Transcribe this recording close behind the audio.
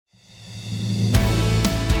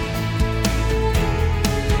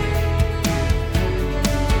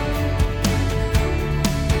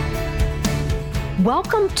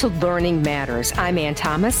Welcome to Learning Matters. I'm Ann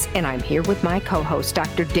Thomas, and I'm here with my co-host,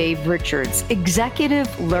 Dr. Dave Richards,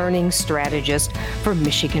 Executive Learning Strategist for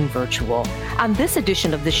Michigan Virtual. On this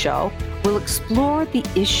edition of the show, we'll explore the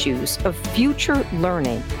issues of future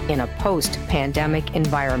learning in a post-pandemic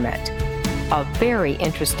environment. A very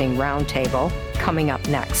interesting roundtable coming up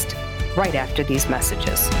next, right after these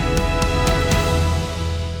messages.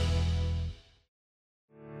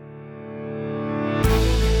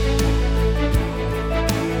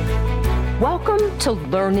 Welcome to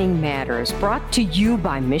Learning Matters, brought to you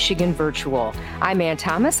by Michigan Virtual. I'm Ann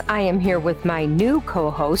Thomas. I am here with my new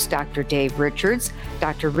co-host, Dr. Dave Richards.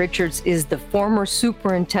 Dr. Richards is the former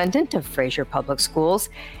superintendent of Fraser Public Schools,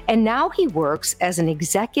 and now he works as an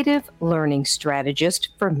executive learning strategist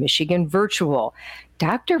for Michigan Virtual.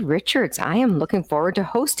 Dr. Richards, I am looking forward to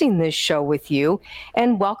hosting this show with you,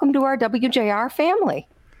 and welcome to our WJR family.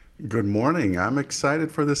 Good morning. I'm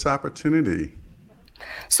excited for this opportunity.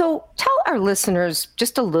 So tell our listeners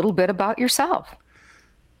just a little bit about yourself.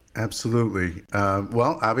 Absolutely.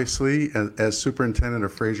 Well, obviously, as superintendent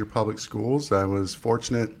of Fraser Public Schools, I was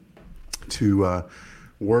fortunate to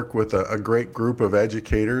work with a great group of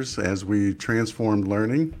educators as we transformed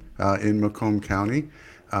learning in Macomb County.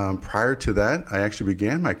 Prior to that, I actually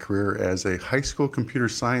began my career as a high school computer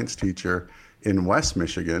science teacher in West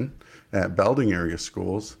Michigan at Belding Area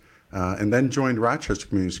Schools. And then joined Rochester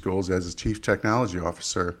Community Schools as a Chief Technology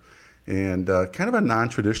Officer, and kind of a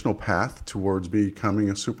non-traditional path towards becoming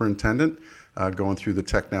a superintendent, going through the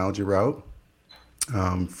technology route.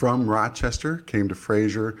 From Rochester, came to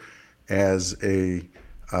Fraser as a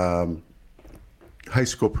high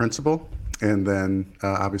school principal, and then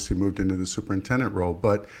obviously moved into the superintendent role.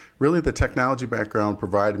 But really the technology background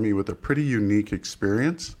provided me with a pretty unique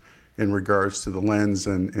experience in regards to the lens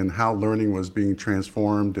and how learning was being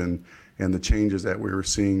transformed and the changes that we were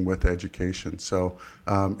seeing with education. So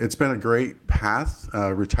it's been a great path.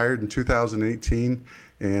 Retired in 2018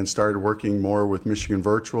 and started working more with Michigan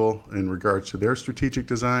Virtual in regards to their strategic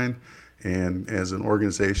design and as an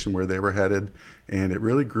organization where they were headed. And it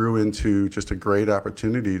really grew into just a great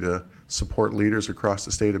opportunity to support leaders across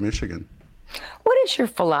the state of Michigan. What is your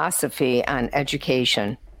philosophy on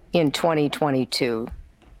education in 2022?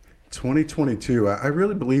 2022, I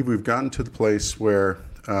really believe we've gotten to the place where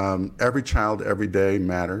every child every day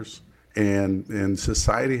matters, and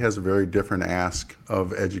society has a very different ask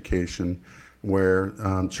of education where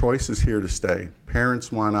choice is here to stay.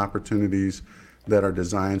 Parents want opportunities that are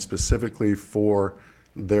designed specifically for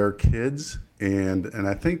their kids, and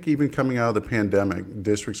I think even coming out of the pandemic,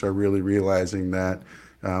 districts are really realizing that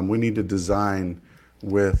we need to design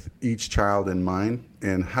with each child in mind,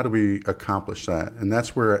 and how do we accomplish that? And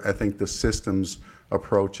that's where I think the systems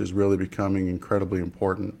approach is really becoming incredibly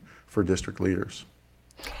important for district leaders.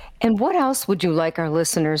 And what else would you like our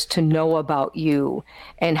listeners to know about you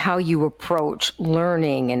and how you approach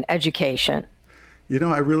learning and education? You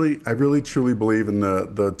know, I really truly believe in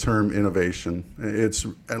the term innovation. It's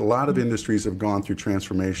a lot of industries have gone through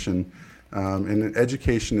transformation, and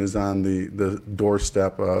education is on the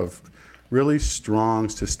doorstep of really strong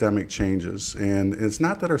systemic changes. And it's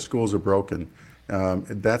not that our schools are broken.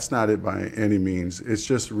 That's not it by any means. It's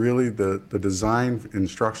just really the design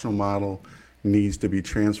instructional model needs to be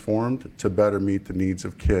transformed to better meet the needs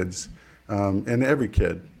of kids. And every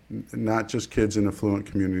kid, not just kids in affluent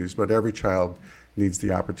communities, but every child needs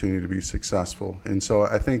the opportunity to be successful. And so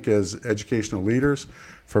I think as educational leaders,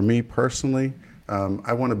 for me personally,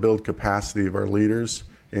 I want to build capacity of our leaders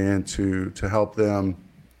and to help them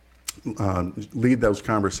lead those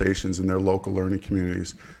conversations in their local learning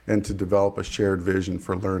communities and to develop a shared vision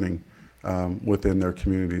for learning within their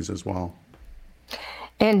communities as well.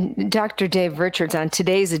 And Dr. Dave Richards, on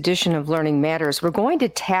today's edition of Learning Matters, we're going to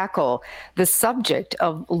tackle the subject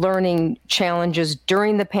of learning challenges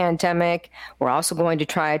during the pandemic. We're also going to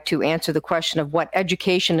try to answer the question of what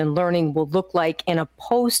education and learning will look like in a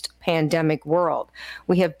post-pandemic world.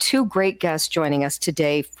 We have two great guests joining us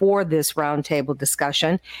today for this roundtable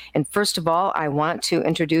discussion. And first of all, I want to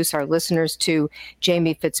introduce our listeners to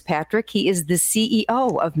Jamie Fitzpatrick. He is the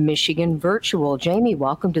CEO of Michigan Virtual. Jamie,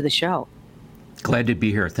 welcome to the show. Glad to be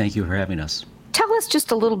here. Thank you for having us. Tell us just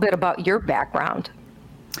a little bit about your background.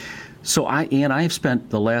 So I have spent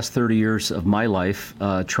the last 30 years of my life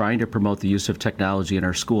trying to promote the use of technology in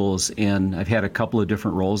our schools, and I've had a couple of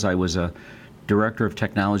different roles. I was a director of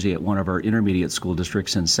technology at one of our intermediate school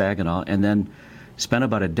districts in Saginaw, and then spent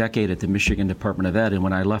about a decade at the Michigan Department of Ed, and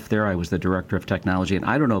when I left there, I was the director of technology. And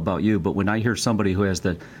I don't know about you, but when I hear somebody who has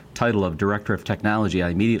the title of director of technology, I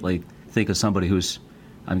immediately think of somebody who's,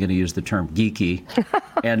 I'm going to use the term geeky,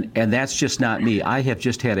 and that's just not me. I have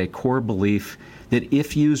just had a core belief that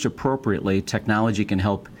if used appropriately, technology can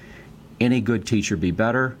help any good teacher be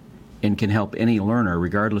better and can help any learner,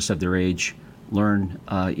 regardless of their age, learn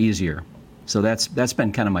easier. So that's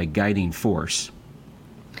been kind of my guiding force.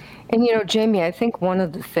 And, Jamie, I think one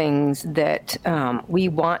of the things that we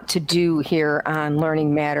want to do here on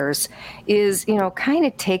Learning Matters is, kind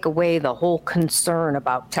of take away the whole concern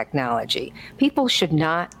about technology. People should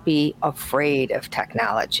not be afraid of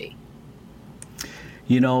technology.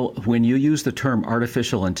 When you use the term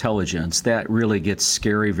artificial intelligence, that really gets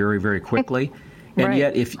scary very, very quickly. And Right.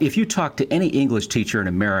 yet, if you talk to any English teacher in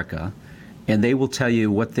America, and they will tell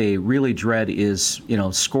you what they really dread is,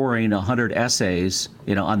 scoring 100 essays,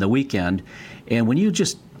 on the weekend. And when you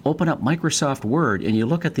just open up Microsoft Word and you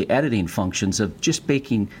look at the editing functions of just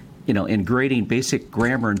making, and grading basic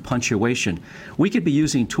grammar and punctuation, we could be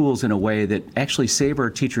using tools in a way that actually save our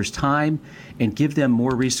teachers time and give them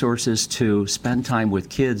more resources to spend time with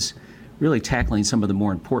kids, really tackling some of the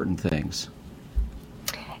more important things.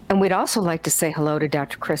 And we'd also like to say hello to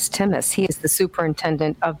Dr. Chris Timmis. He is the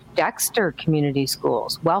superintendent of Dexter Community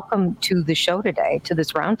Schools. Welcome to the show today, to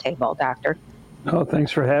this roundtable, Doctor. Oh,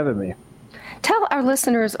 thanks for having me. Tell our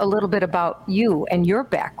listeners a little bit about you and your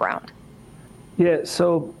background. Yeah,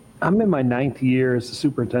 so I'm in my 9th year as the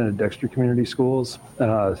superintendent of Dexter Community Schools,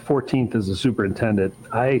 14th as a superintendent.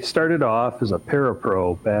 I started off as a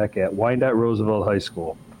parapro back at Wyandotte Roosevelt High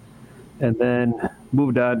School, and then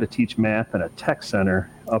moved on to teach math in a tech center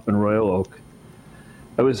up in Royal Oak.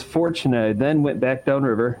 I was fortunate. I then went back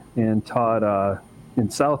downriver and taught in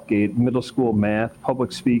Southgate middle school math,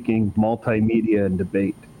 public speaking, multimedia, and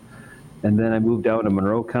debate. And then I moved down to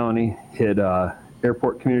Monroe County, hit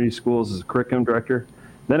Airport Community Schools as a curriculum director.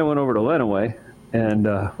 Then I went over to Lenawee and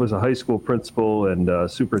was a high school principal and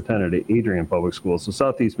superintendent at Adrian Public Schools. So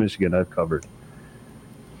Southeast Michigan I've covered.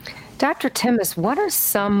 Dr. Timmis, what are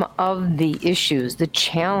some of the issues, the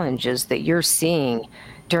challenges that you're seeing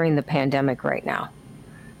during the pandemic right now?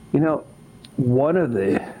 One of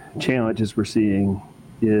the challenges we're seeing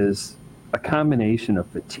is a combination of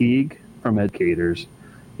fatigue from educators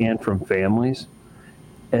and from families,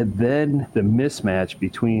 and then the mismatch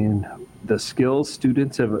between the skills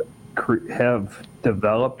students have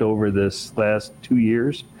developed over this last 2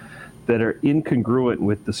 years that are incongruent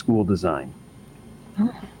with the school design.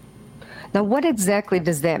 Now, what exactly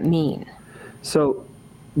does that mean? So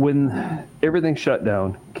when everything shut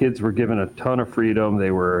down, kids were given a ton of freedom.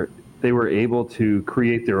 They were able to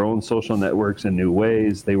create their own social networks in new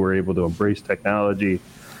ways. They were able to embrace technology.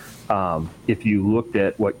 If you looked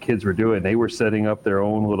at what kids were doing, they were setting up their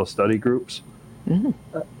own little study groups. Mm-hmm.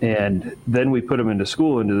 And then we put them into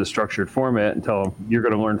school, into the structured format, and tell them, you're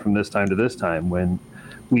going to learn from this time to this time. When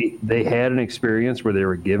they had an experience where they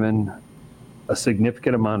were given a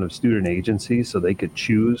significant amount of student agency so they could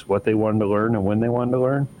choose what they wanted to learn and when they wanted to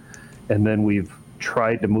learn. And then we've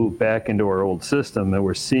tried to move back into our old system, and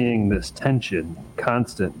we're seeing this tension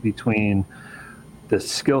constant between the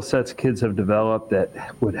skill sets kids have developed that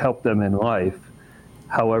would help them in life.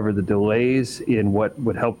 However, the delays in what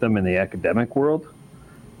would help them in the academic world,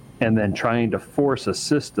 and then trying to force a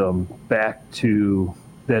system back to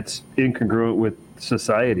that's incongruent with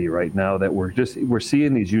society right now, that we're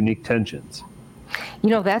seeing these unique tensions.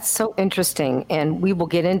 That's so interesting, and we will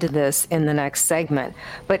get into this in the next segment,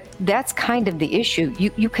 but that's kind of the issue.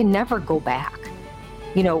 You can never go back.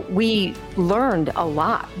 We learned a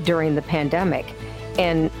lot during the pandemic,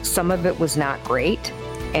 and some of it was not great,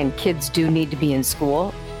 and kids do need to be in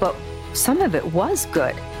school, but some of it was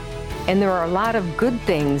good. And there are a lot of good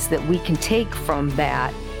things that we can take from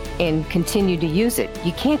that and continue to use it.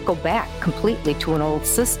 You can't go back completely to an old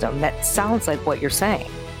system. That sounds like what you're saying.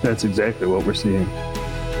 That's exactly what we're seeing.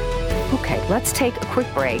 Okay, let's take a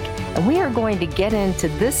quick break, and we are going to get into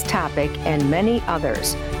this topic and many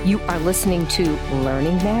others. You are listening to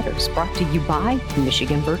Learning Matters, brought to you by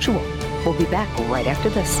Michigan Virtual. We'll be back right after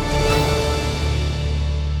this.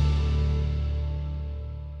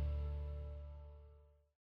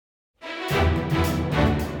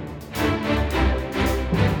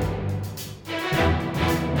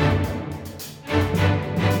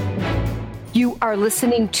 You are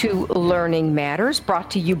listening to Learning Matters,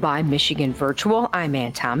 brought to you by Michigan Virtual. I'm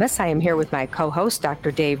Ann Thomas. I am here with my co-host,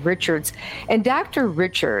 Dr. Dave Richards. And Dr.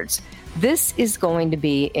 Richards, this is going to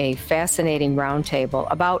be a fascinating roundtable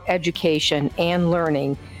about education and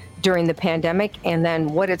learning during the pandemic, and then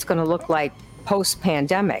what it's going to look like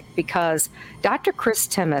post-pandemic, because Dr. Chris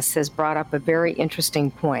Timmis has brought up a very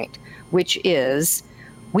interesting point, which is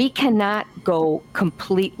we cannot go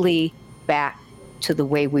completely back to the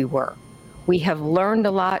way we were. We have learned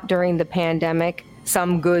a lot during the pandemic,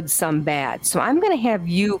 some good, some bad. So I'm going to have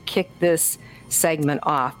you kick this segment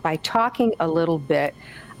off by talking a little bit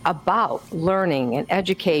about learning and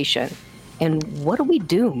education and what do we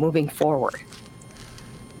do moving forward?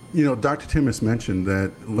 You know, Dr. Timmis mentioned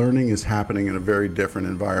that learning is happening in a very different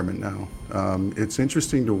environment now. It's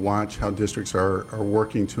interesting to watch how districts are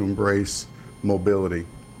working to embrace mobility.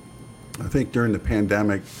 I think during the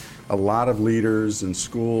pandemic, a lot of leaders and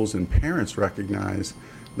schools and parents recognize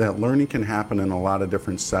that learning can happen in a lot of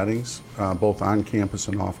different settings, both on campus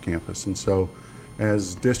and off campus. And so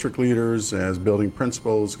as district leaders, as building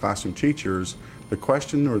principals, classroom teachers, the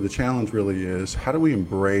question or the challenge really is, how do we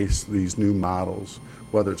embrace these new models,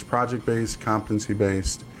 whether it's project-based,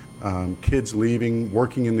 competency-based, kids leaving,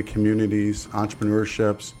 working in the communities,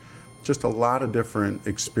 entrepreneurships, just a lot of different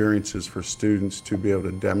experiences for students to be able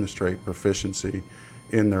to demonstrate proficiency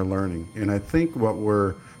in their learning. And I think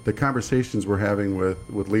the conversations we're having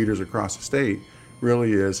with leaders across the state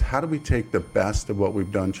really is, how do we take the best of what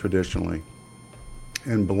we've done traditionally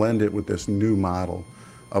and blend it with this new model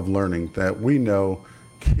of learning that we know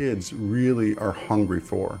kids really are hungry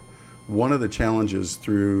for. One of the challenges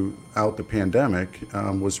throughout the pandemic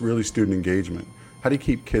was really student engagement. How do you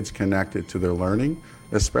keep kids connected to their learning,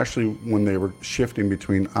 especially when they were shifting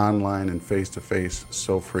between online and face-to-face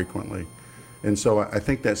so frequently? And so I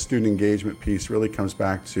think that student engagement piece really comes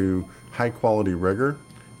back to high quality rigor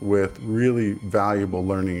with really valuable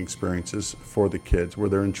learning experiences for the kids where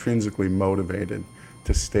they're intrinsically motivated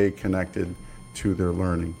to stay connected to their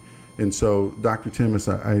learning. And so, Dr. Timmis,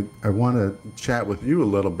 I want to chat with you a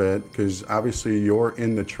little bit because obviously you're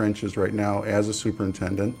in the trenches right now as a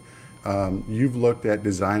superintendent. You've looked at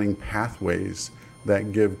designing pathways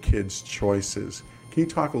that give kids choices. Can you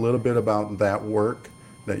talk a little bit about that work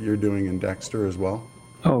that you're doing in Dexter as well?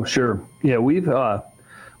 Oh, sure. Yeah, we've,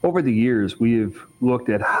 over the years, we've looked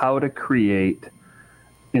at how to create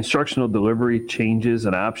instructional delivery changes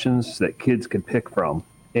and options that kids can pick from.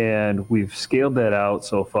 And we've scaled that out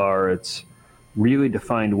so far. It's really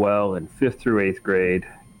defined well in 5th through 8th grade.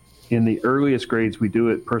 In the earliest grades, we do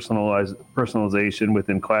it personalization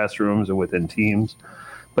within classrooms and within teams.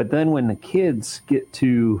 But then when the kids get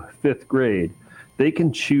to 5th grade, they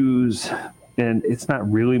can choose, and it's not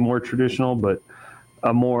really more traditional, but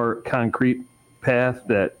a more concrete path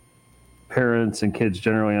that parents and kids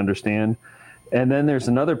generally understand. And then there's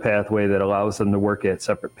another pathway that allows them to work at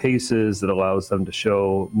separate paces, that allows them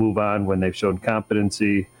to move on when they've shown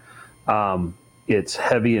competency. It's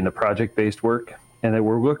heavy into project-based work, and that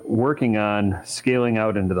we're working on scaling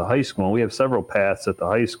out into the high school. We have several paths at the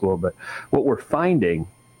high school, but what we're finding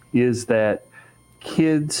is that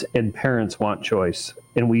kids and parents want choice.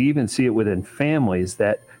 And we even see it within families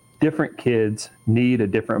that different kids need a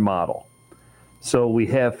different model. So we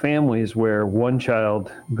have families where one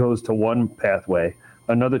child goes to one pathway,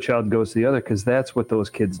 another child goes to the other, because that's what those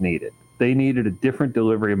kids needed. They needed a different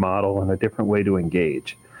delivery model and a different way to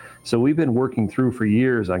engage. So we've been working through for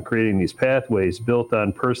years on creating these pathways built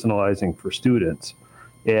on personalizing for students.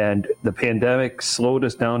 And the pandemic slowed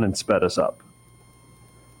us down and sped us up.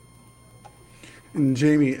 And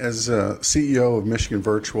Jamie, as CEO of Michigan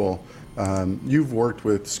Virtual, you've worked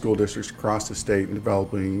with school districts across the state in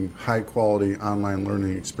developing high-quality online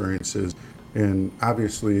learning experiences. And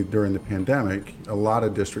obviously, during the pandemic, a lot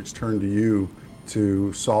of districts turned to you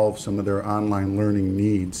to solve some of their online learning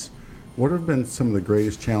needs. What have been some of the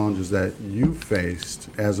greatest challenges that you've faced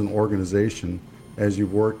as an organization as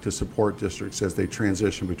you've worked to support districts as they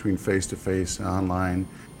transition between face-to-face and online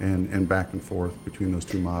and back and forth between those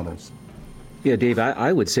two models? Yeah, Dave,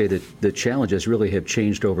 I would say that the challenges really have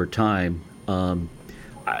changed over time.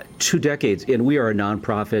 2 decades, and we are a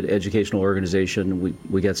nonprofit educational organization.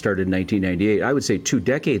 We got started in 1998. I would say 2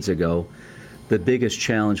 decades ago, the biggest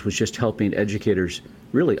challenge was just helping educators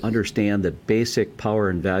really understand the basic power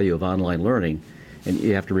and value of online learning. And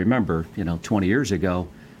you have to remember, 20 years ago,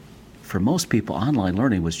 for most people, online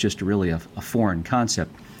learning was just really a foreign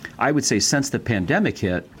concept. I would say since the pandemic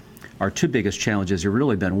hit, our 2 biggest challenges have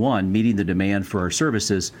really been, one, meeting the demand for our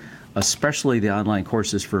services, especially the online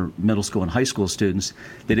courses for middle school and high school students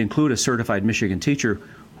that include a certified Michigan teacher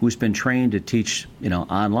who's been trained to teach,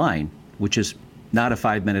 online, which is not a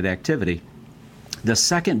 5-minute activity. The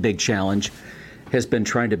second big challenge has been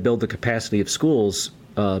trying to build the capacity of schools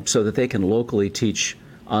so that they can locally teach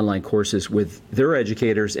online courses with their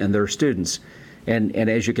educators and their students. And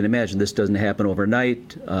as you can imagine, this doesn't happen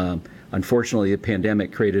overnight. Unfortunately, the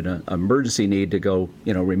pandemic created an emergency need to go,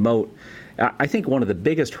 remote. I think one of the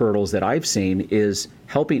biggest hurdles that I've seen is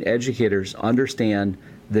helping educators understand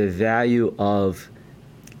the value of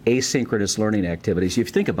asynchronous learning activities. If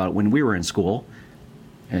you think about it, when we were in school,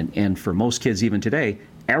 And for most kids even today,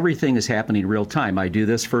 everything is happening real time. I do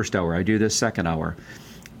this first hour, I do this second hour.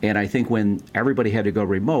 And I think when everybody had to go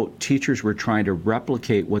remote, teachers were trying to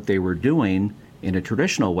replicate what they were doing in a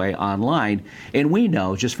traditional way online. And we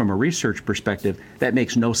know, just from a research perspective, that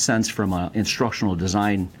makes no sense from an instructional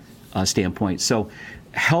design standpoint. So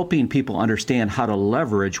helping people understand how to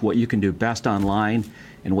leverage what you can do best online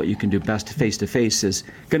and what you can do best face-to-face is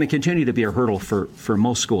going to continue to be a hurdle for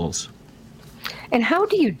most schools. And how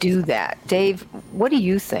do you do that? Dave, what do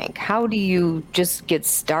you think? How do you just get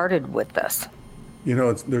started with this? You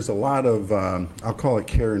know, there's a lot of, I'll call it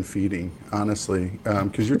care and feeding, honestly,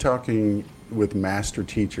 because you're talking with master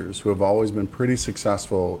teachers who have always been pretty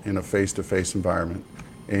successful in a face-to-face environment.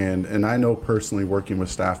 And I know personally working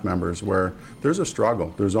with staff members where there's a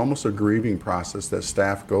struggle. There's almost a grieving process that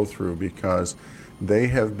staff go through because they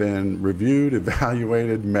have been reviewed,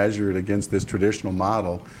 evaluated, measured against this traditional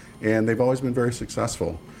model, and they've always been very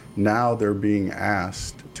successful. Now they're being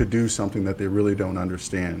asked to do something that they really don't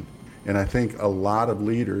understand. And I think a lot of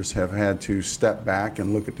leaders have had to step back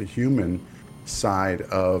and look at the human side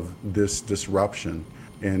of this disruption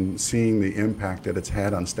and seeing the impact that it's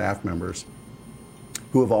had on staff members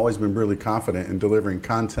who have always been really confident in delivering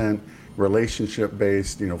content,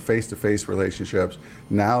 relationship-based, face-to-face relationships.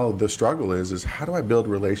 Now the struggle is how do I build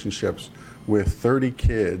relationships with 30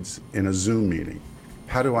 kids in a Zoom meeting?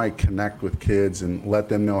 How do I connect with kids and let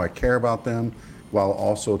them know I care about them while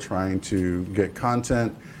also trying to get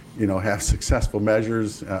content, have successful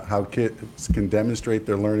measures, how kids can demonstrate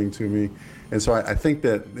their learning to me. And so I think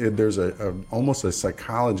that there's almost a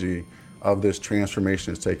psychology of this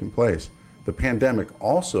transformation that's taking place. The pandemic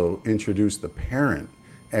also introduced the parent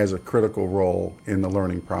as a critical role in the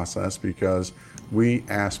learning process because we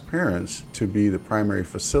asked parents to be the primary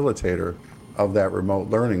facilitator of that remote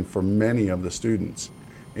learning for many of the students.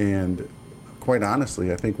 And quite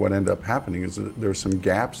honestly, I think what ended up happening is that there's some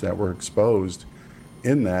gaps that were exposed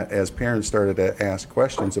in that as parents started to ask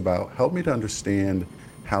questions about, help me to understand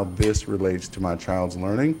how this relates to my child's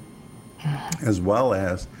learning, as well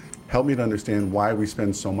as help me to understand why we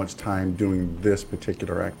spend so much time doing this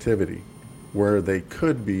particular activity, where they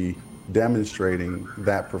could be demonstrating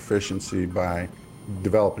that proficiency by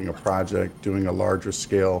developing a project, doing a larger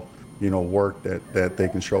scale, work that they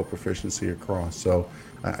can show proficiency across. So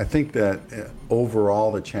I think that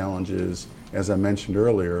overall the challenge is, as I mentioned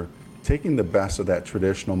earlier, taking the best of that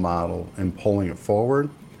traditional model and pulling it forward,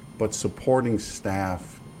 but supporting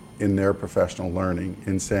staff in their professional learning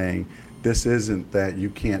and saying, this isn't that you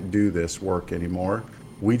can't do this work anymore.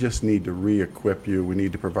 We just need to re-equip you. We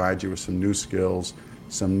need to provide you with some new skills,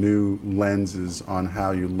 some new lenses on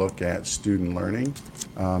how you look at student learning,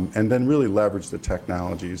 and then really leverage the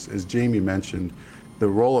technologies. As Jamie mentioned, the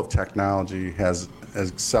role of technology has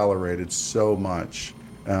accelerated so much,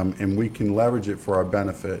 and we can leverage it for our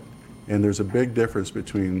benefit. And there's a big difference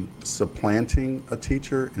between supplanting a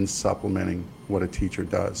teacher and supplementing what a teacher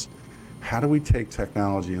does. How do we take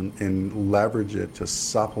technology and leverage it to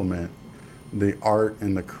supplement the art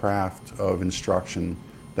and the craft of instruction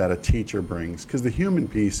that a teacher brings? Because the human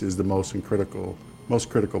piece is the most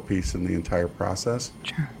critical piece in the entire process.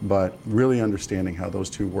 Sure. But really understanding how those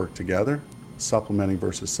two work together, supplementing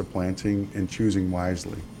versus supplanting, and choosing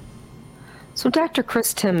wisely. So Dr.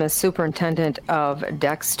 Chris Timm is superintendent of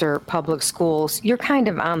Dexter Public Schools. You're kind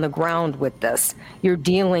of on the ground with this. You're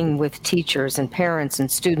dealing with teachers and parents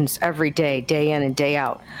and students every day, day in and day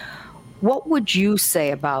out. What would you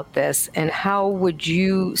say about this, and how would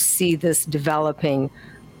you see this developing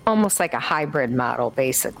almost like a hybrid model,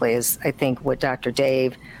 basically, is I think what Dr.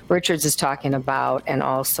 Dave Richards is talking about, and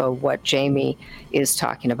also what Jamie is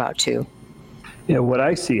talking about too? Yeah, what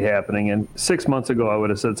I see happening, and 6 months ago I would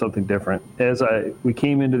have said something different. We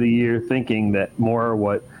came into the year thinking that more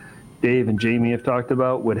what Dave and Jamie have talked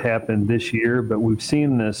about would happen this year, but we've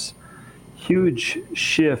seen this huge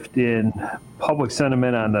shift in public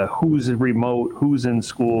sentiment on the who's remote, who's in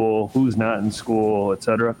school, who's not in school, et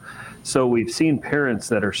cetera. So we've seen parents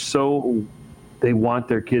that are they want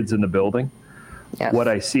their kids in the building. Yes. What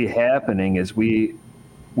I see happening is we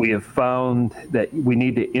have found that we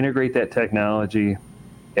need to integrate that technology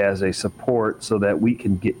as a support so that we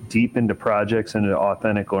can get deep into projects and into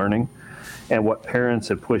authentic learning. And what parents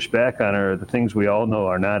have pushed back on are the things we all know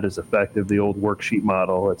are not as effective, the old worksheet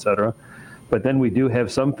model, et cetera. But then we do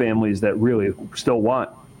have some families that really still want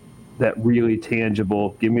that really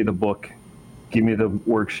tangible, give me the book, give me the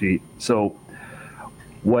worksheet. So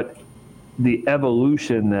what the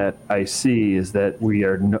evolution that I see is that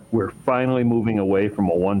we're finally moving away from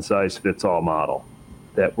a one-size-fits-all model,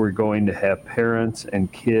 that we're going to have parents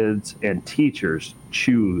and kids and teachers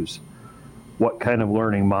choose what kind of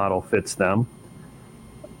learning model fits them.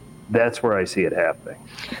 That's where I see it happening.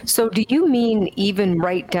 So do you mean even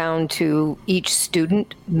right down to each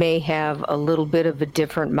student may have a little bit of a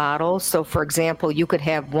different model? So for example, you could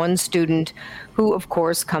have one student who of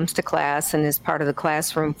course comes to class and is part of the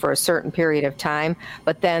classroom for a certain period of time,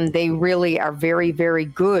 but then they really are very, very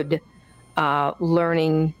good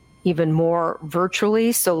learning even more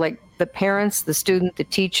virtually. So like the parents, the student, the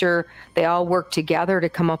teacher, they all work together to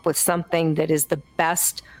come up with something that is the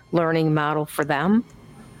best learning model for them.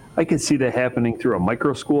 I can see that happening through a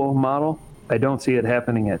micro school model. I don't see it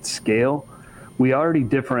happening at scale. We already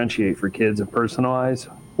differentiate for kids and personalize.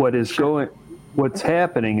 What's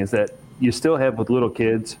happening is that you still have with little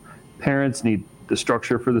kids, parents need the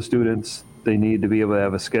structure for the students. They need to be able to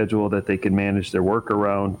have a schedule that they can manage their work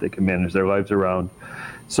around, they can manage their lives around.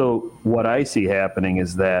 So what I see happening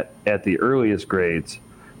is that at the earliest grades,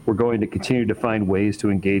 we're going to continue to find ways to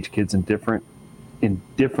engage kids in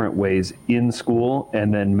different ways in school,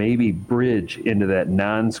 and then maybe bridge into that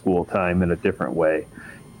non-school time in a different way.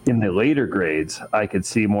 In the later grades, I could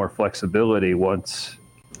see more flexibility once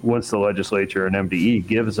the legislature and MDE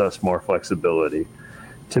gives us more flexibility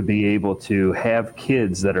to be able to have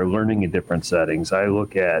kids that are learning in different settings. I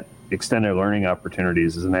look at extended learning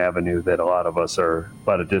opportunities as an avenue that a lot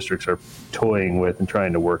of districts are toying with and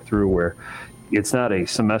trying to work through, where it's not a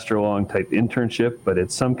semester-long type internship, but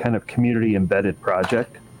it's some kind of community-embedded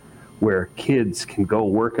project where kids can go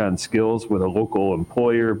work on skills with a local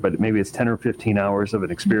employer, but maybe it's 10 or 15 hours of an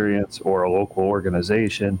experience or a local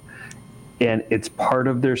organization. And it's part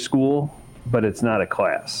of their school, but it's not a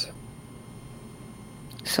class.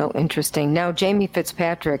 So interesting. Now, Jamie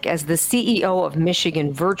Fitzpatrick, as the CEO of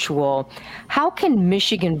Michigan Virtual, how can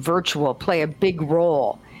Michigan Virtual play a big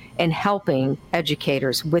role in helping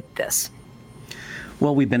educators with this?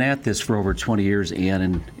 Well, we've been at this for over 20 years,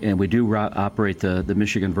 Ann, and we do operate the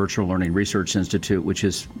Michigan Virtual Learning Research Institute, which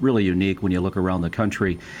is really unique when you look around the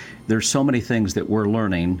country. There's so many things that we're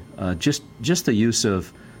learning. Just the use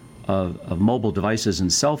of mobile devices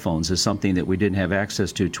and cell phones is something that we didn't have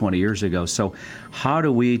access to 20 years ago. So how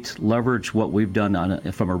do we leverage what we've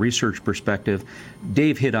done from a research perspective?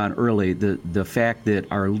 Dave hit on early the fact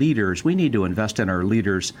that our leaders, we need to invest in our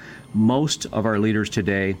leaders. Most of our leaders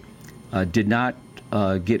today did not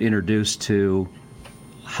get introduced to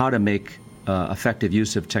how to make effective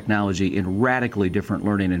use of technology in radically different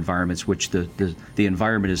learning environments, which the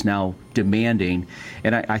environment is now demanding.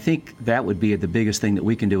 And I think that would be the biggest thing that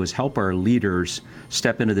we can do, is help our leaders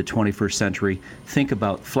step into the 21st century, think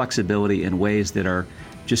about flexibility in ways that are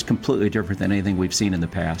just completely different than anything we've seen in the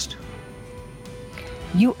past.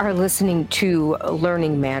 You are listening to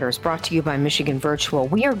Learning Matters, brought to you by Michigan Virtual.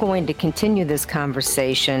 We are going to continue this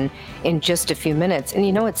conversation in just a few minutes. And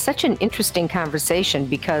you know, it's such an interesting conversation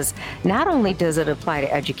because not only does it apply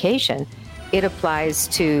to education, it applies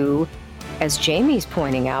to, as Jamie's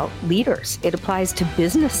pointing out, leaders. It applies to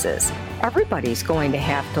businesses. Everybody's going to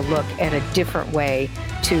have to look at a different way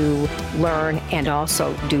to learn and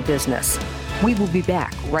also do business. We will be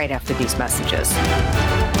back right after these messages.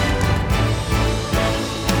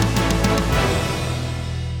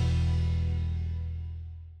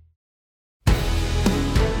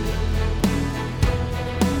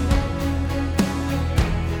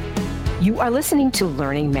 You are listening to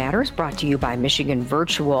Learning Matters, brought to you by Michigan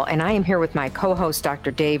Virtual, and I am here with my co-host,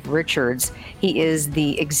 Dr. Dave Richards. He is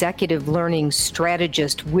the Executive Learning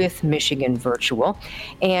Strategist with Michigan Virtual,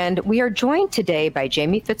 and we are joined today by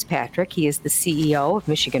Jamie Fitzpatrick. He is the CEO of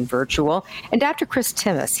Michigan Virtual, and Dr. Chris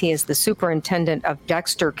Timmis. He is the Superintendent of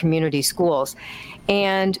Dexter Community Schools.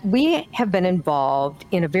 And we have been involved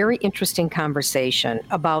in a very interesting conversation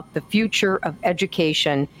about the future of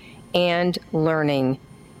education and learning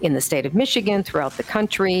in the state of Michigan, throughout the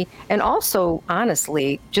country, and also,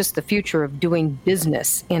 honestly, just the future of doing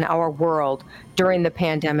business in our world during the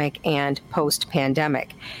pandemic and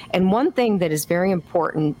post-pandemic. And one thing that is very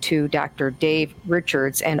important to Dr. Dave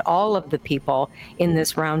Richards and all of the people in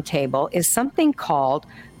this roundtable is something called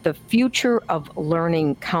the Future of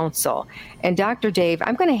Learning Council. And Dr. Dave,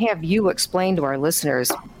 I'm going to have you explain to our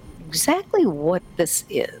listeners exactly what this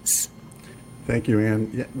is. Thank you, Ann.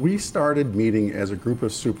 Yeah, we started meeting as a group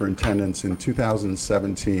of superintendents in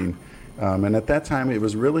 2017. And at that time, it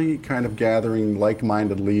was really kind of gathering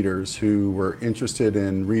like-minded leaders who were interested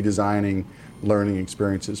in redesigning learning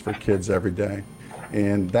experiences for kids every day.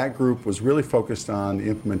 And that group was really focused on the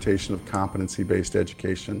implementation of competency-based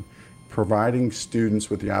education, providing students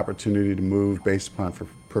with the opportunity to move based upon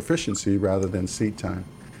proficiency rather than seat time.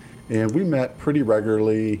 And we met pretty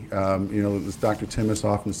regularly. As Dr. Timmis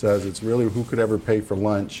often says, it's really who could ever pay for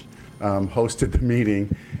lunch hosted the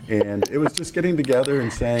meeting, and it was just getting together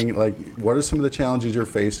and saying, like, what are some of the challenges you're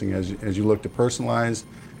facing as you look to personalize,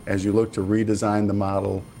 as you look to redesign the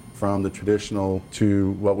model from the traditional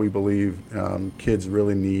to what we believe kids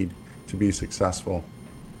really need to be successful.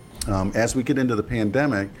 As we get into the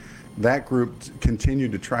pandemic, that group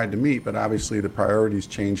continued to try to meet, but obviously the priorities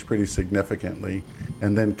changed pretty significantly.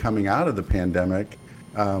 And then coming out of the pandemic,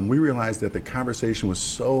 we realized that the conversation was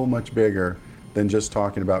so much bigger than just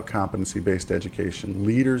talking about competency-based education.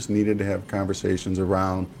 Leaders needed to have conversations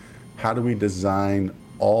around how do we design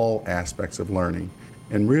all aspects of learning.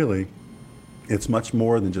 And really, it's much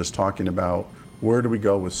more than just talking about where do we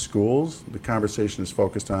go with schools. The conversation is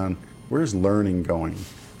focused on where's learning going.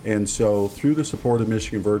 And so through the support of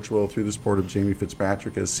Michigan Virtual, through the support of Jamie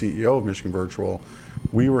Fitzpatrick as CEO of Michigan Virtual,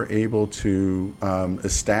 we were able to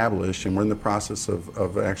establish, and we're in the process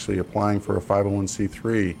of actually applying for a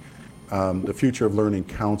 501c3, the Future of Learning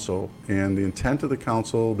Council. And the intent of the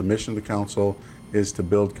council, the mission of the council, is to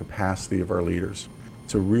build capacity of our leaders,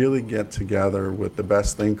 to really get together with the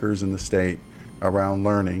best thinkers in the state around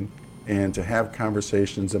learning and to have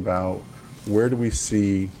conversations about where do we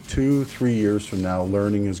see 2-3 years from now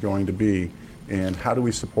learning is going to be, and how do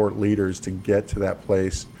we support leaders to get to that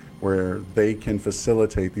place where they can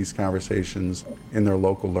facilitate these conversations in their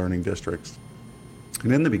local learning districts.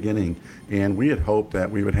 And in the beginning, and we had hoped that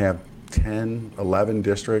we would have 10, 11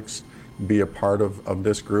 districts be a part of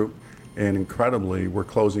this group, and incredibly, we're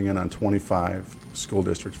closing in on 25 school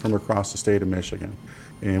districts from across the state of Michigan.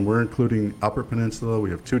 And we're including Upper Peninsula. We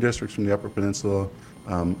have 2 districts from the Upper Peninsula,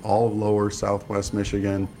 all of lower Southwest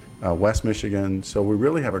Michigan, West Michigan. So we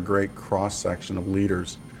really have a great cross-section of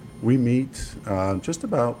leaders. We meet just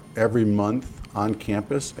about every month on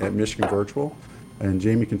campus at Michigan Virtual, and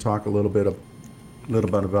Jamie can talk a little bit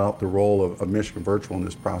about the role of Michigan Virtual in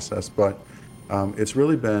this process, but it's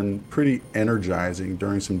really been pretty energizing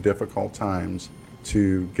during some difficult times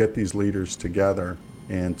to get these leaders together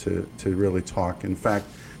and to really talk. In fact,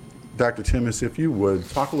 Dr. Timmis, if you would,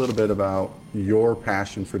 talk a little bit about your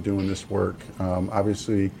passion for doing this work.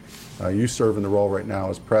 Obviously, you serve in the role right now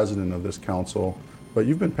as president of this council, but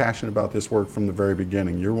you've been passionate about this work from the very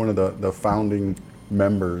beginning. You're one of the founding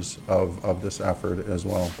members of this effort as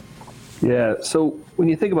well. Yeah, so when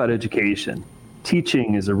you think about education,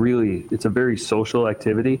 teaching is it's a very social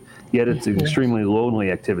activity, yet it's an extremely lonely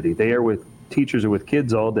activity. Teachers are with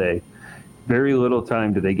kids all day. Very little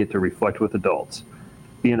time do they get to reflect with adults.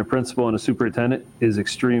 Being a principal and a superintendent is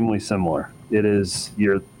extremely similar.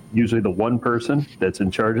 You're usually the one person that's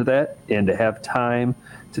in charge of that, and to have time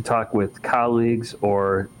to talk with colleagues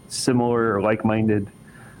or similar or like-minded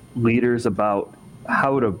leaders about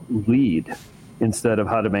how to lead instead of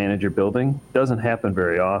how to manage your building doesn't happen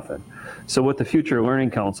very often. So what the Future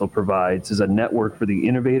Learning Council provides is a network for the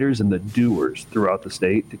innovators and the doers throughout the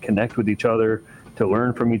state to connect with each other, to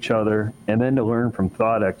learn from each other, and then to learn from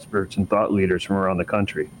thought experts and thought leaders from around the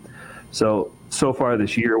country. So far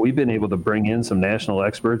this year, we've been able to bring in some national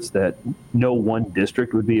experts that no one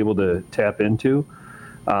district would be able to tap into.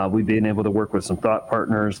 We've been able to work with some thought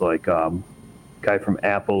partners like a guy from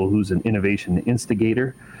Apple who's an innovation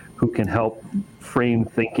instigator who can help frame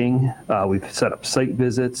thinking. We've set up site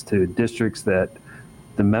visits to districts that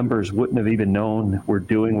the members wouldn't have even known were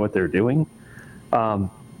doing what they're doing. And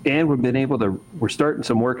we're starting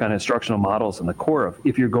some work on instructional models in the core of,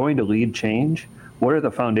 if you're going to lead change, what are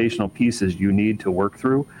the foundational pieces you need to work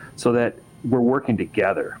through so that we're working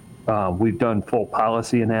together? We've done full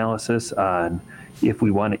policy analysis on if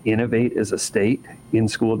we want to innovate as a state in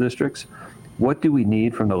school districts, what do we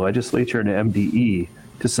need from the legislature and MDE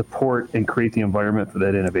to support and create the environment for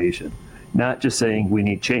that innovation? Not just saying we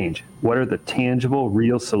need change. What are the tangible,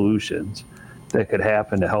 real solutions that could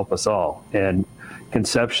happen to help us all? And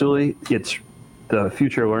conceptually, it's the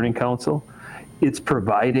Future Learning Council. It's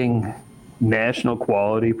providing national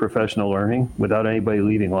quality professional learning without anybody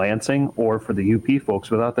leaving Lansing, or for the UP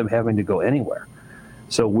folks without them having to go anywhere.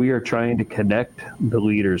 So we are trying to connect the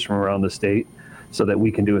leaders from around the state so that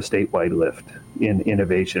we can do a statewide lift in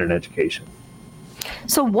innovation and education.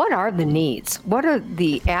 So what are the needs? What are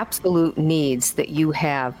the absolute needs that you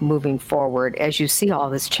have moving forward as you see all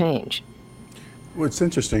this change? Well, it's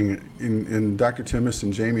interesting, and Dr. Timmis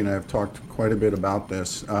and Jamie and I have talked quite a bit about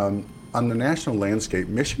this. On the national landscape,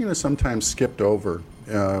 Michigan is sometimes skipped over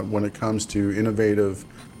when it comes to innovative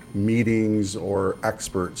meetings or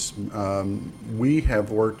experts. We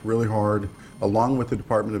have worked really hard, along with the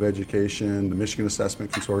Department of Education, the Michigan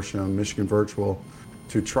Assessment Consortium, Michigan Virtual,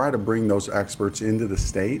 to try to bring those experts into the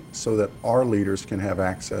state so that our leaders can have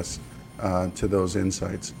access to those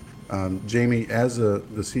insights. Jamie, as the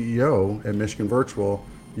CEO at Michigan Virtual,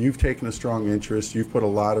 you've taken a strong interest. You've put a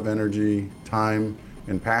lot of energy, time,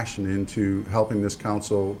 and passion into helping this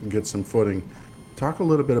council get some footing. Talk a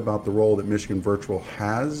little bit about the role that Michigan Virtual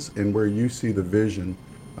has and where you see the vision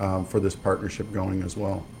for this partnership going as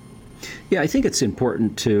well. Yeah, I think it's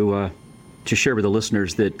important to share with the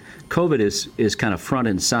listeners that COVID is kind of front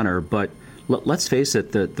and center, but let's face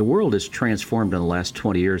it, the world has transformed in the last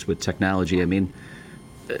 20 years with technology. I mean,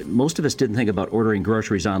 most of us didn't think about ordering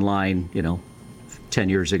groceries online, 10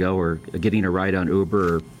 years ago, or getting a ride on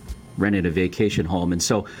Uber, or renting a vacation home. And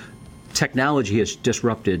so technology has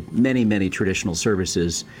disrupted many, many traditional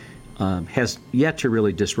services, has yet to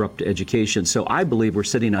really disrupt education. So I believe we're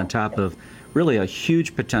sitting on top of really a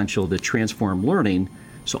huge potential to transform learning,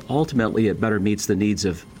 so ultimately it better meets the needs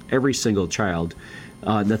of every single child.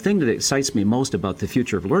 The thing that excites me most about the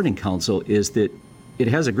Future of Learning Council is that it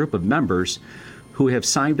has a group of members who have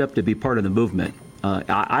signed up to be part of the movement.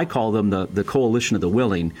 I call them the coalition of the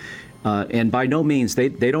willing. And by no means, they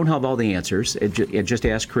don't have all the answers. Just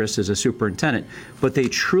ask Chris as a superintendent. But they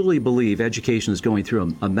truly believe education is going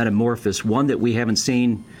through a metamorphosis, one that we haven't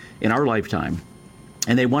seen in our lifetime.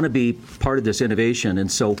 And they want to be part of this innovation.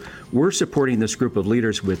 And so we're supporting this group of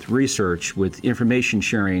leaders with research, with information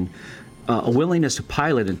sharing, a willingness to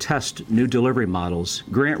pilot and test new delivery models,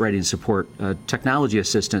 grant writing support, technology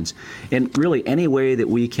assistance, and really any way that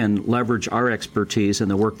we can leverage our expertise and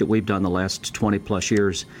the work that we've done the last 20 plus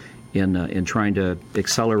years in trying to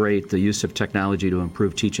accelerate the use of technology to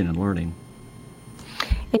improve teaching and learning.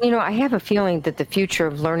 And I have a feeling that the Future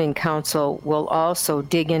of Learning Council will also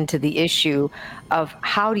dig into the issue of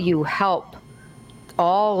how do you help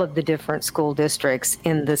all of the different school districts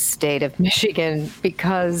in the state of Michigan,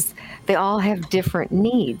 because they all have different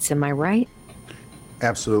needs. Am I right?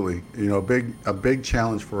 Absolutely. A big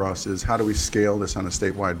challenge for us is how do we scale this on a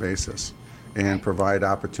statewide basis and provide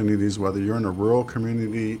opportunities, whether you're in a rural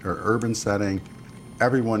community or urban setting.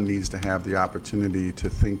 Everyone needs to have the opportunity to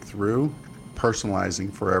think through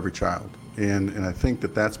personalizing for every child. And I think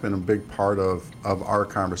that that's been a big part of our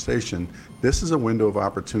conversation. This is a window of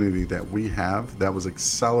opportunity that we have that was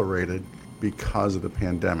accelerated because of the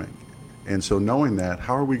pandemic. And so knowing that,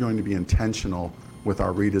 how are we going to be intentional with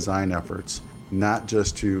our redesign efforts? Not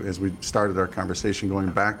just to, as we started our conversation, going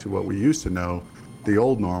back to what we used to know, the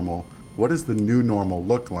old normal. What does the new normal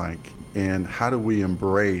look like? And how do we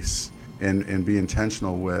embrace and be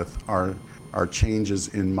intentional with our changes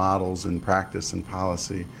in models and practice and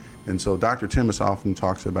policy? And so Dr. Timmis often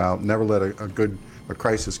talks about never let a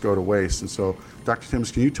crisis go to waste. And so Dr.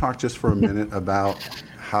 Timmis, can you talk just for a minute about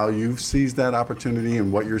how you've seized that opportunity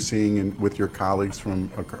and what you're seeing with your colleagues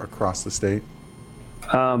from across the state?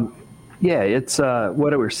 It's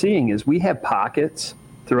what we're seeing is we have pockets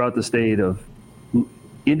throughout the state of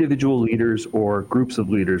individual leaders or groups of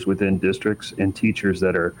leaders within districts and teachers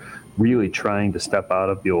that are really trying to step out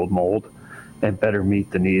of the old mold and better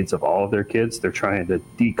meet the needs of all of their kids. They're trying to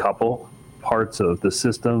decouple parts of the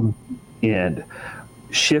system and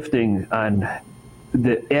shifting on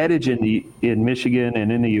the adage in Michigan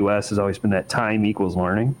and in the U.S. has always been that time equals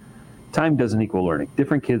learning. Time doesn't equal learning.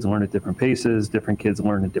 Different kids learn at different paces. Different kids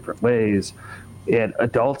learn in different ways, and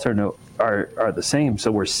adults are the same.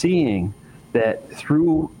 So we're seeing that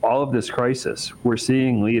through all of this crisis, we're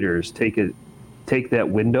seeing leaders take that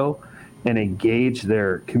window and engage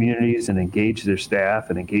their communities and engage their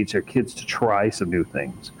staff and engage their kids to try some new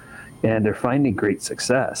things. And they're finding great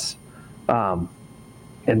success. And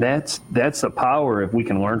that's the power. If we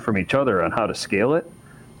can learn from each other on how to scale it,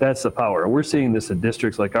 that's the power. We're seeing this in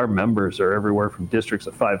districts like our members are everywhere from districts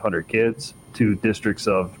of 500 kids to districts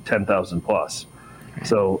of 10,000 plus.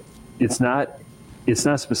 So it's not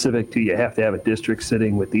specific to you have to have a district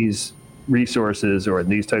sitting with these resources or in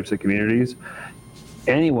these types of communities.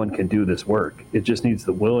 Anyone can do this work. It just needs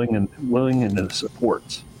the willing and the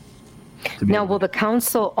supports. Now, will the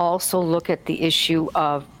council also look at the issue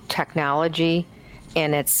of technology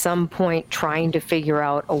and at some point trying to figure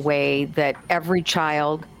out a way that every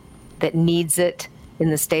child that needs it in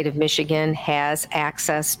the state of Michigan has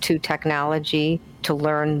access to technology to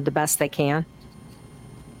learn the best they can?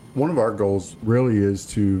 One of our goals really is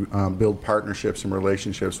to build partnerships and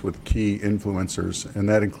relationships with key influencers, and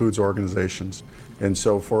that includes organizations. And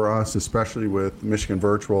so for us, especially with Michigan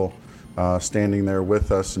Virtual standing there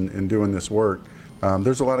with us and doing this work,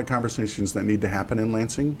 there's a lot of conversations that need to happen in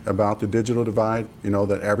Lansing about the digital divide,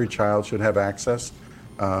 that every child should have access.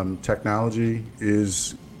 Technology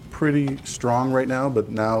is pretty strong right now, but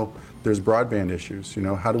now there's broadband issues.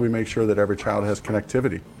 How do we make sure that every child has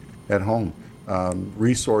connectivity at home?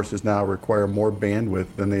 Resources now require more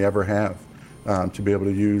bandwidth than they ever have to be able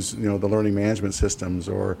to use, the learning management systems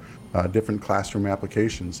or different classroom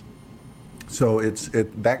applications. So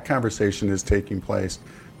that conversation is taking place.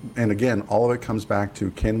 And again, all of it comes back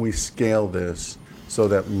to, can we scale this so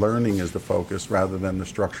that learning is the focus rather than the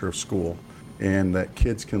structure of school, and that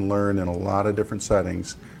kids can learn in a lot of different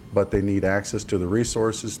settings, but they need access to the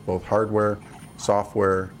resources, both hardware,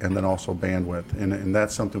 software, and then also bandwidth. And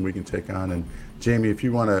that's something we can take on. And Jamie, if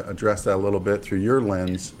you want to address that a little bit through your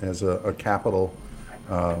lens as a capital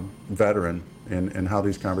veteran and how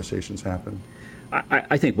these conversations happen.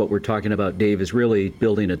 I think what we're talking about, Dave, is really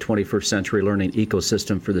building a 21st century learning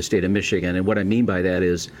ecosystem for the state of Michigan. And what I mean by that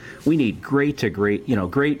is we need great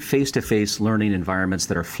face-to-face learning environments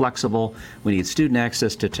that are flexible. We need student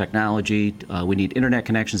access to technology. We need internet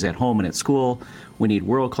connections at home and at school. We need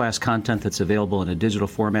world-class content that's available in a digital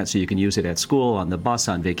format so you can use it at school, on the bus,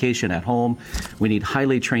 on vacation, at home. We need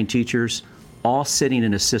highly trained teachers, all sitting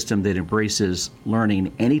in a system that embraces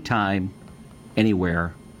learning anytime,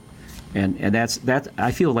 anywhere. And that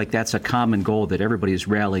I feel like that's a common goal that everybody is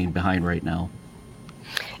rallying behind right now.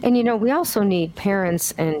 And we also need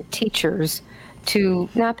parents and teachers to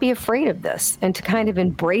not be afraid of this and to kind of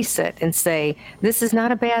embrace it and say, this is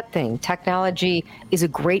not a bad thing. Technology is a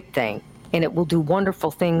great thing, and it will do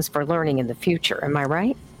wonderful things for learning in the future. Am I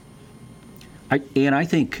right? I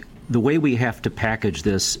think the way we have to package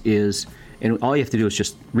this is, and all you have to do is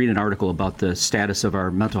just read an article about the status of our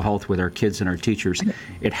mental health with our kids and our teachers.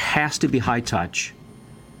 It has to be high touch.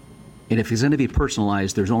 And if it's going to be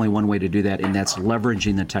personalized, there's only one way to do that, and that's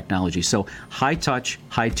leveraging the technology. So high touch,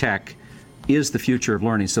 high tech is the future of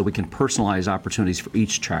learning, so we can personalize opportunities for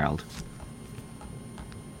each child.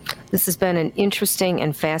 This has been an interesting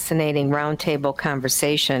and fascinating roundtable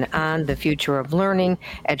conversation on the future of learning,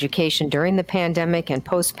 education during the pandemic and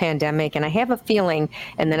post-pandemic. And I have a feeling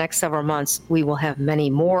in the next several months, we will have many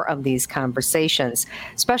more of these conversations.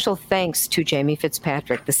 Special thanks to Jamie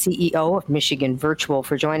Fitzpatrick, the CEO of Michigan Virtual,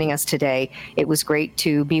 for joining us today. It was great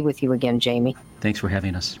to be with you again, Jamie. Thanks for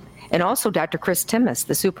having us. And also Dr. Chris Timmis,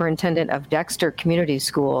 the superintendent of Dexter Community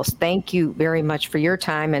Schools. Thank you very much for your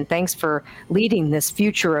time, and thanks for leading this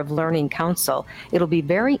Future of Learning Council. It'll be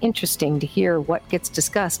very interesting to hear what gets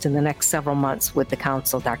discussed in the next several months with the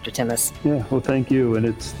council, Dr. Timmis. Yeah, well, thank you,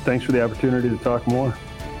 and thanks for the opportunity to talk more.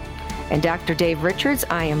 And Dr. Dave Richards,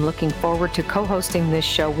 I am looking forward to co-hosting this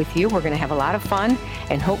show with you. We're going to have a lot of fun,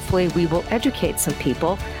 and hopefully we will educate some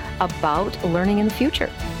people about learning in the future.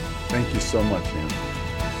 Thank you so much, Ann.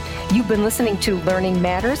 You've been listening to Learning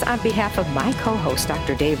Matters. On behalf of my co-host,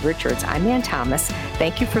 Dr. Dave Richards, I'm Ann Thomas.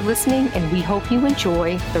 Thank you for listening, and we hope you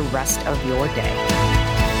enjoy the rest of your day.